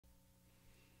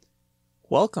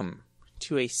Welcome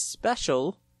to a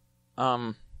special,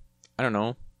 I don't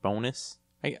know, bonus?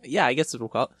 I guess we'll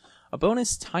call it a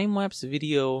bonus time-lapse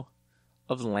video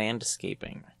of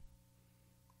landscaping.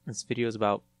 This video is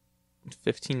about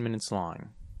 15 minutes long.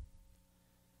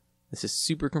 This is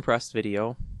super compressed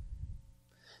video.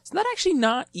 It's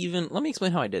not even, let me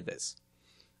explain how I did this.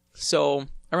 So,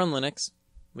 I run Linux,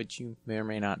 which you may or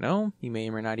may not know. You may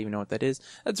or may not even know what that is.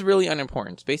 That's really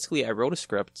unimportant. Basically, I wrote a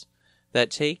script that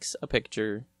takes a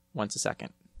picture once a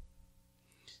second.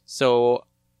 So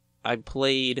I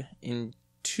played in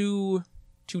two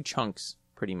chunks,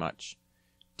 pretty much,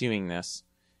 doing this.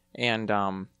 And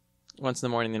once in the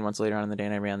morning, then once later on in the day,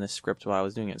 and I ran this script while I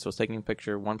was doing it. So I was taking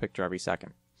one picture every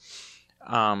second.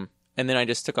 And then I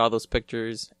just took all those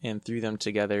pictures and threw them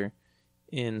together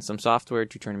in some software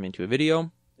to turn them into a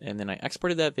video. And then I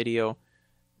exported that video,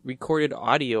 recorded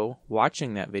audio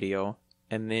watching that video,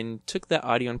 and then took that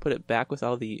audio and put it back with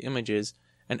all the images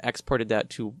and exported that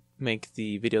to make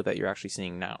the video that you're actually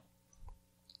seeing now.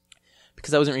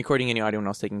 Because I wasn't recording any audio when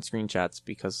I was taking screenshots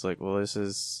because, this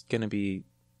is going to be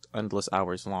endless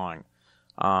hours long.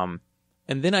 And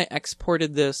then I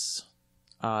exported this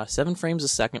 7 frames a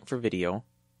second for video.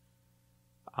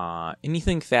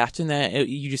 Anything faster than that,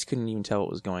 you just couldn't even tell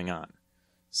what was going on.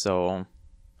 So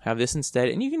have this instead,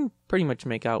 and you can pretty much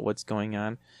make out what's going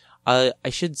on. I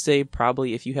should say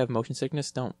probably if you have motion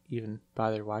sickness, don't even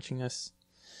bother watching this.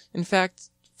 In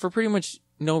fact, for pretty much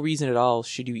no reason at all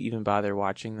should you even bother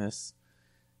watching this.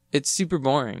 It's super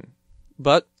boring.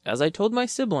 But as I told my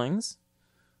siblings,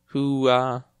 who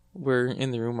were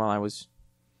in the room while I was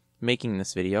making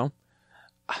this video,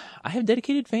 I have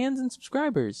dedicated fans and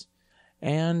subscribers.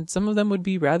 And some of them would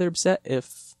be rather upset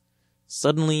if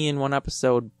suddenly in one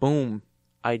episode, boom,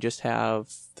 I just have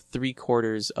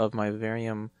 3/4 of my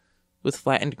vivarium with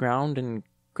flattened ground and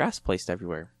grass placed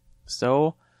everywhere.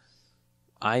 So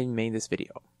I made this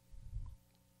video.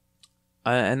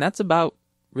 And that's about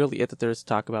really it that there's to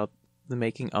talk about the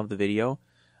making of the video.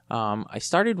 I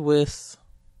started with,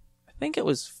 I think it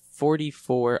was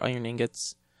 44 iron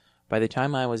ingots. By the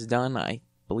time I was done, I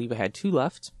believe I had 2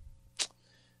 left.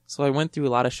 So I went through a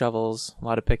lot of shovels, a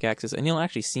lot of pickaxes, and you'll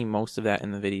actually see most of that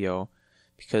in the video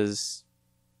because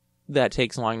that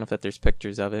takes long enough that there's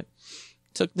pictures of it.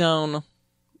 Took down,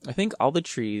 I think, all the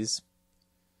trees,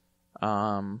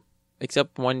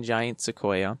 except one giant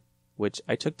sequoia, which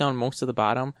I took down most of the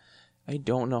bottom. I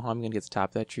don't know how I'm going to get the top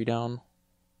of that tree down.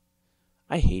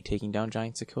 I hate taking down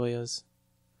giant sequoias.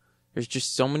 There's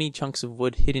just so many chunks of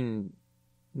wood hidden,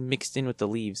 mixed in with the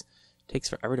leaves. It takes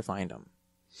forever to find them.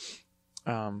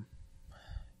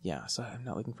 So I'm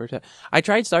not looking forward to that. I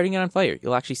tried starting it on fire.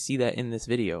 You'll actually see that in this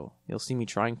video. You'll see me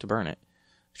trying to burn it.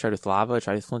 I tried with lava, I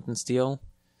tried with flint and steel.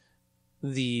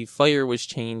 The fire was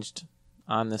changed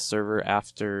on this server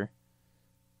after,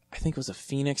 I think it was a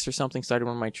phoenix or something, started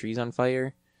one of my trees on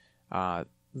fire.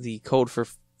 The code for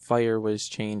fire was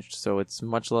changed, so it's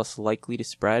much less likely to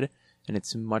spread, and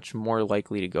it's much more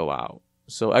likely to go out.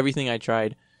 So everything I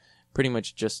tried pretty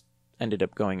much just ended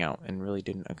up going out and really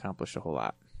didn't accomplish a whole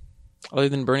lot. Other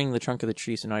than burning the trunk of the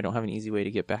tree, so now I don't have an easy way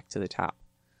to get back to the top.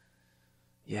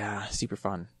 Yeah, super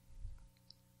fun.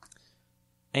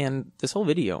 And this whole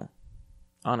video,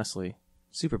 honestly,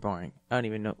 super boring. I don't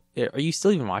even know. Are you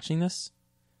still even watching this?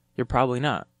 You're probably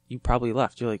not. You probably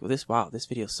left. You're like, this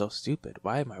video is so stupid.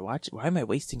 Why am I watching? Why am I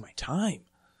wasting my time?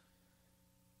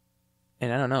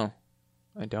 And I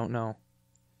don't know.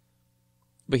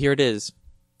 But here it is.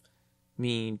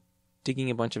 Me digging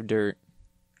a bunch of dirt,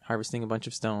 harvesting a bunch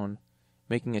of stone,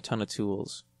 making a ton of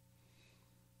tools.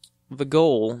 The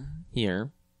goal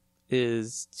here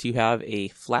is to have a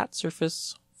flat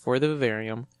surface for the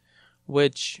vivarium,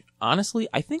 which, honestly,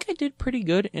 I think I did pretty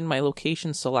good in my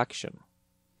location selection.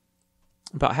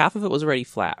 About half of it was already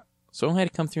flat, so I only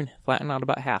had to come through and flatten out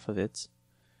about half of it.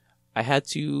 I had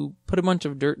to put a bunch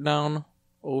of dirt down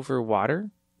over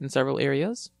water in several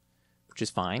areas, which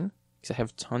is fine, because I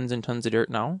have tons and tons of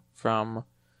dirt now from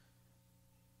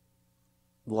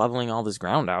leveling all this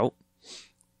ground out.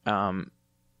 And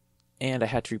I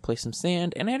had to replace some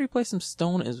sand, and I had to replace some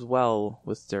stone as well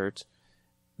with dirt.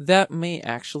 That may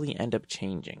actually end up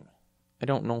changing. I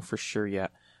don't know for sure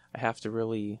yet. I have to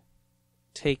really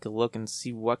take a look and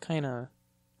see what kind of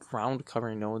ground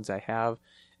cover nodes I have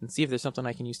and see if there's something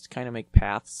I can use to kind of make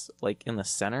paths like in the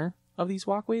center of these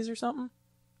walkways or something.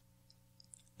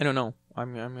 I don't know.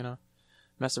 I'm gonna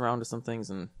mess around with some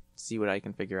things and see what I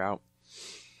can figure out.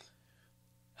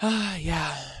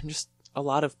 Just a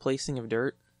lot of placing of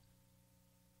dirt,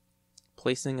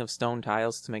 placing of stone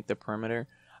tiles to make the perimeter.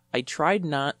 I tried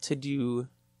not to do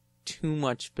too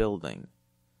much building.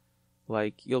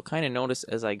 Like, you'll kind of notice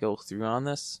as I go through on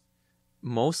this,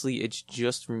 mostly it's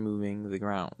just removing the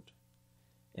ground.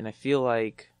 And I feel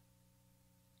like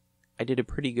I did a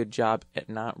pretty good job at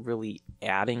not really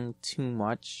adding too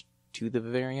much to the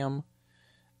vivarium.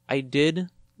 I did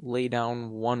lay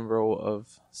down one row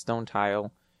of stone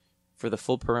tile for the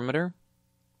full perimeter.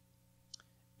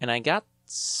 And I got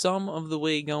some of the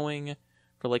way going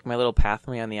for like my little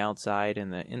pathway on the outside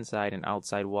and the inside and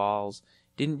outside walls.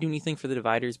 Didn't do anything for the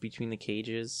dividers between the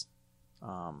cages.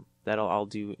 That'll I'll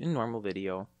do in normal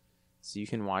video, so you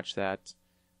can watch that.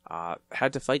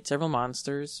 Had to fight several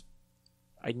monsters.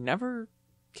 I never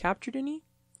captured any.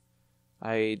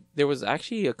 There was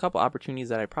actually a couple opportunities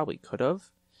that I probably could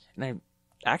have, and I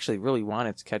actually really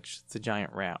wanted to catch the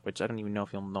giant rat, which I don't even know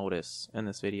if you'll notice in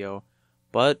this video.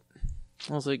 But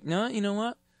I was like, no, you know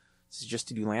what? This is just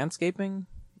to do landscaping.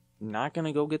 I'm not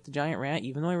gonna go get the giant rat,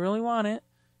 even though I really want it.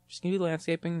 Just gonna do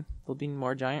landscaping. There'll be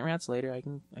more giant rats later. I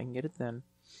can get it then.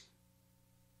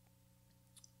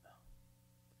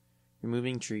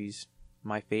 Removing trees,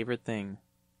 my favorite thing.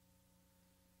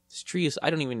 This tree is, I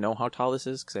don't even know how tall this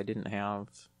is because I didn't have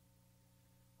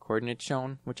coordinates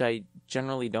shown, which I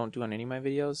generally don't do on any of my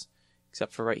videos,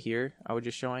 except for right here. I was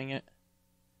just showing it.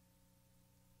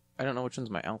 I don't know which one's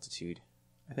my altitude.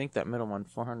 I think that middle one,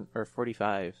 400 or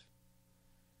 45.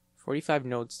 45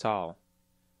 nodes tall.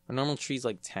 A normal tree's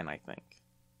like 10, I think.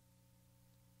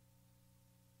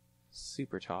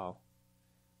 Super tall.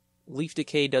 Leaf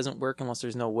decay doesn't work unless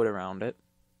there's no wood around it.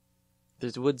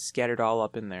 There's wood scattered all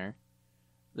up in there.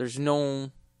 There's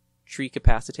no tree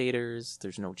capacitators.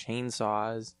 There's no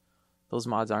chainsaws. Those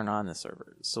mods aren't on the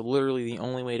server. So literally the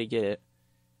only way to get it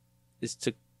is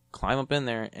to climb up in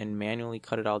there and manually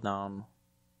cut it all down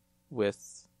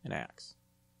with an axe.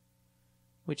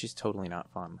 Which is totally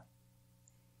not fun.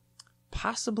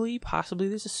 Possibly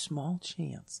there's a small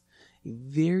chance. A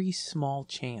very small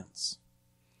chance.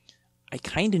 I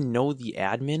kind of know the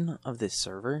admin of this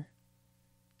server.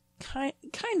 Kind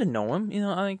of know him, you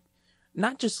know, like,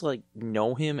 not just like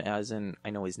know him as in I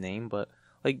know his name, but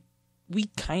like we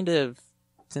kind of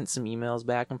sent some emails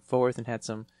back and forth and had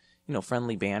some, you know,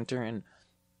 friendly banter, and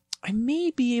I may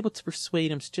be able to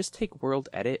persuade him to just take world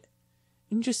edit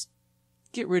and just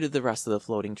get rid of the rest of the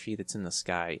floating tree that's in the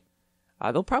sky.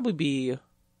 There'll probably be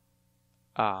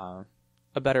a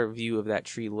better view of that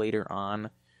tree later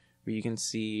on where you can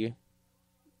see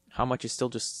how much is still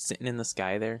just sitting in the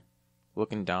sky there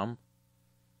looking dumb.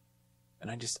 And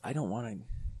I don't want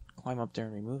to climb up there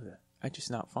and remove it. It's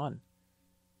just not fun.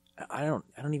 I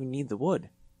don't even need the wood.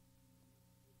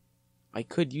 I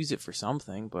could use it for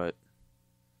something, but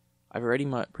I've already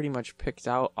pretty much picked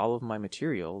out all of my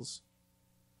materials.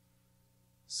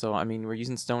 So, I mean, we're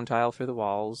using stone tile for the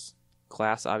walls.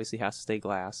 Glass obviously has to stay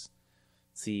glass.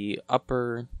 The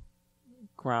upper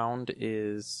ground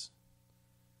is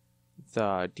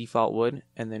the default wood,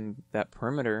 and then that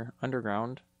perimeter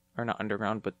underground, or not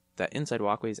underground, but that inside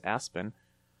walkway is aspen.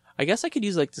 I guess I could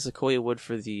use like the sequoia wood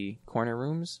for the corner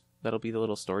rooms. That'll be the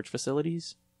little storage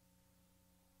facilities.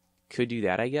 Could do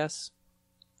that, I guess.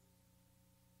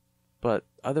 But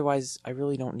otherwise, I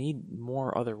really don't need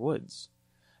more other woods.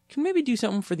 Can maybe do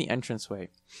something for the entranceway.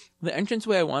 The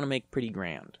entranceway I want to make pretty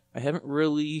grand. I haven't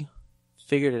really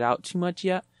figured it out too much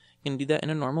yet. I can do that in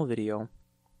a normal video.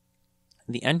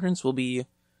 The entrance will be,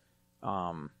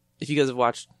 if you guys have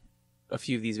watched a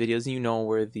few of these videos, you know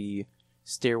where the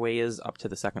stairway is up to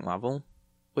the second level,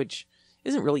 which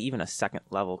isn't really even a second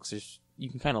level because you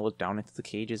can kind of look down into the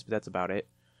cages, but that's about it.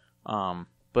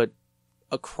 But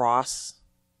across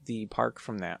the park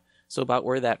from that, so about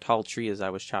where that tall tree is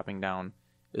I was chopping down,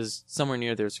 is somewhere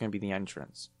near there's going to be the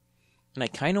entrance. And I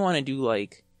kind of want to do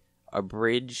like a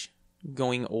bridge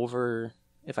going over.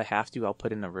 If I have to, I'll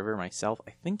put in a river myself.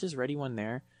 I think there's already one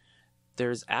there.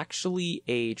 There's actually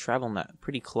a travel net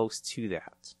pretty close to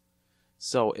that.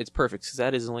 So it's perfect because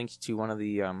that is linked to one of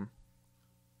the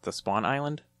spawn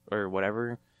island, or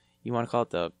whatever you want to call it,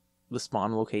 the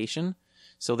spawn location.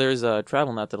 So there's a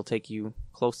travel net that'll take you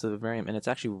close to the Vivarium, and it's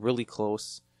actually really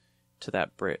close to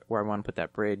that where I want to put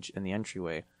that bridge and the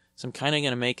entryway. So I'm kind of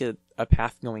going to make it a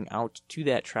path going out to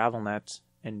that travel net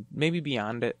and maybe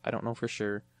beyond it. I don't know for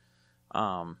sure.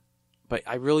 But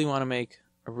I really want to make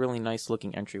a really nice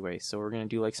looking entryway. So we're going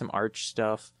to do like some arch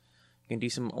stuff. We can do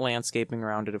some landscaping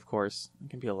around it, of course. There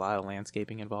can be a lot of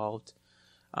landscaping involved.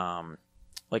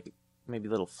 Like maybe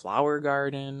a little flower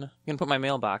garden. I'm going to put my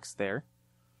mailbox there.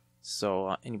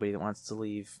 So anybody that wants to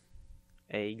leave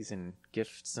eggs and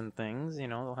gifts and things, you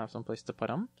know, they'll have some place to put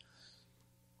them.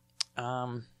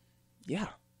 Yeah,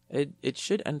 it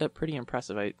should end up pretty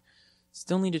impressive. I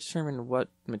still need to determine what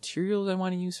materials I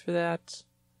want to use for that.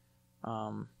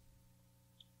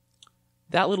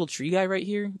 that little tree guy right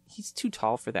here, he's too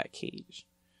tall for that cage.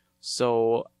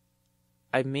 So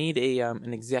I made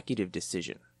an executive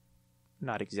decision.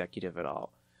 Not executive at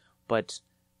all. But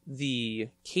the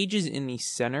cages in the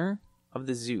center of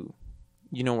the zoo,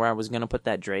 you know, where I was going to put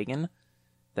that dragon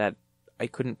that I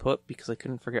couldn't put because I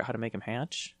couldn't figure out how to make him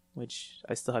hatch, which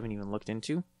I still haven't even looked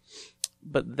into.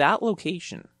 But that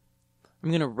location, I'm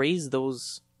going to raise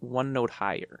those one node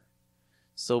higher.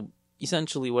 So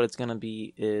essentially what it's going to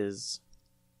be is,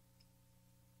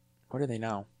 what are they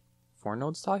now? 4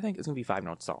 nodes tall, I think? It's going to be 5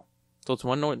 nodes tall. So it's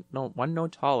one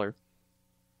node taller.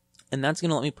 And that's going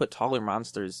to let me put taller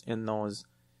monsters in those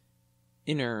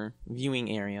inner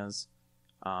viewing areas.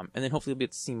 And then hopefully we'll be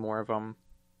able to see more of them.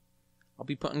 I'll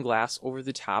be putting glass over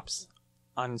the tops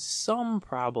on some,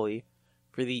 probably,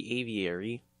 for the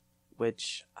aviary,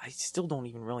 which I still don't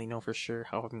even really know for sure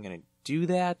how I'm going to do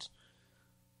that.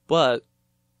 But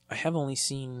I have only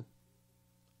seen,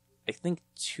 I think,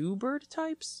 2 bird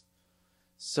types.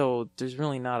 So there's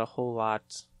really not a whole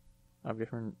lot of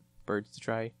different birds to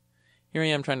try. Here I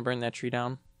am trying to burn that tree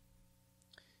down.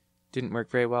 Didn't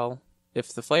work very well.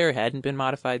 If the flare hadn't been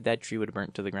modified, that tree would have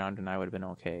burnt to the ground and I would have been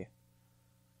okay.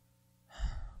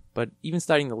 But even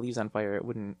starting the leaves on fire,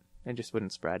 it just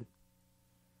wouldn't spread.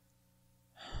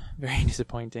 Very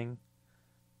disappointing.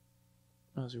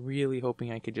 I was really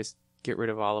hoping I could just get rid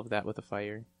of all of that with a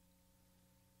fire.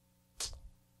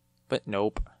 But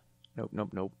nope.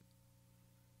 Nope.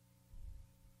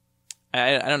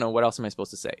 I don't know. What else am I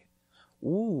supposed to say?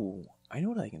 Ooh, I know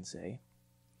what I can say.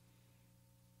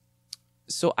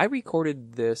 So I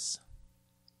recorded this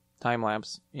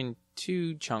time-lapse in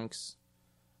 2 chunks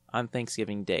on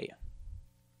Thanksgiving Day.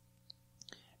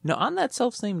 Now, on that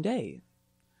self-same day,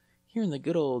 here in the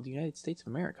good old United States of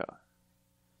America,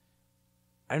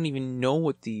 I don't even know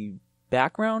what the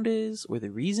background is or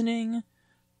the reasoning,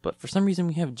 but for some reason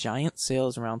we have giant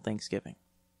sales around Thanksgiving.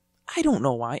 I don't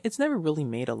know why. It's never really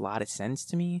made a lot of sense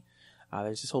to me.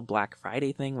 There's this whole Black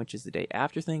Friday thing, which is the day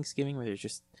after Thanksgiving, where there's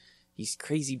just these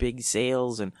crazy big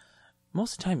sales, and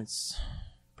most of the time it's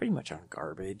pretty much on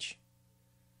garbage.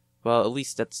 Well, at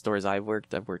least at the stores I've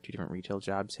worked 2 different retail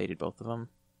jobs, hated both of them.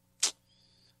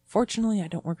 Fortunately, I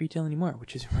don't work retail anymore,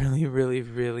 which is really, really,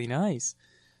 really nice.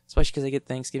 Especially because I get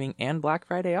Thanksgiving and Black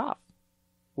Friday off.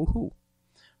 Woohoo.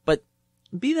 But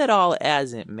be that all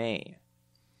as it may,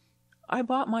 I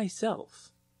bought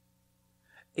myself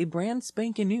a brand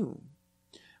spanking new,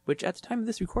 which at the time of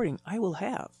this recording, I will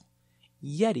have,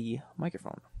 Yeti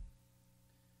microphone.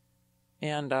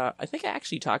 And I think I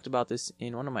actually talked about this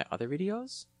in one of my other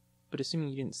videos, but assuming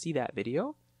you didn't see that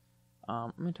video,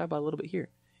 I'm going to talk about it a little bit here.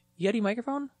 Yeti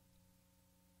microphone,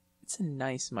 it's a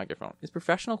nice microphone. It's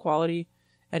professional quality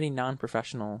at a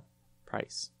non-professional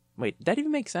price. Wait, did that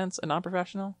even make sense? A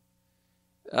non-professional?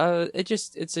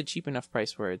 It's a cheap enough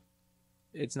price where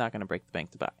it's not going to break the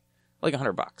bank to buy. Like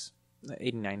 $100,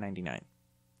 $89.99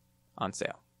 on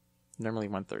sale. Normally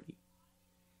 $130.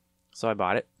 So I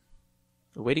bought it.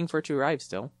 Waiting for it to arrive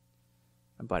still.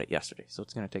 I bought it yesterday, so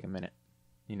it's going to take a minute.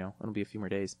 You know, it'll be a few more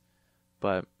days.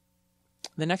 But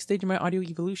the next stage of my audio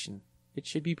evolution, it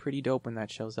should be pretty dope when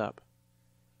that shows up.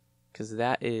 Because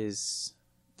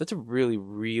that's a really,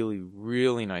 really,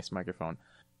 really nice microphone.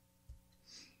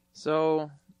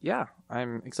 So, yeah,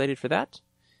 I'm excited for that.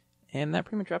 And that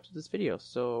pretty much wraps up this video.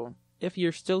 So, if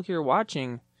you're still here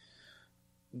watching,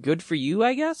 good for you,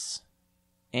 I guess.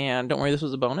 And don't worry, this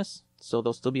was a bonus. So,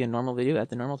 there'll still be a normal video at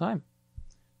the normal time.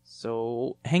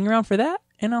 So, hang around for that,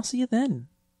 and I'll see you then.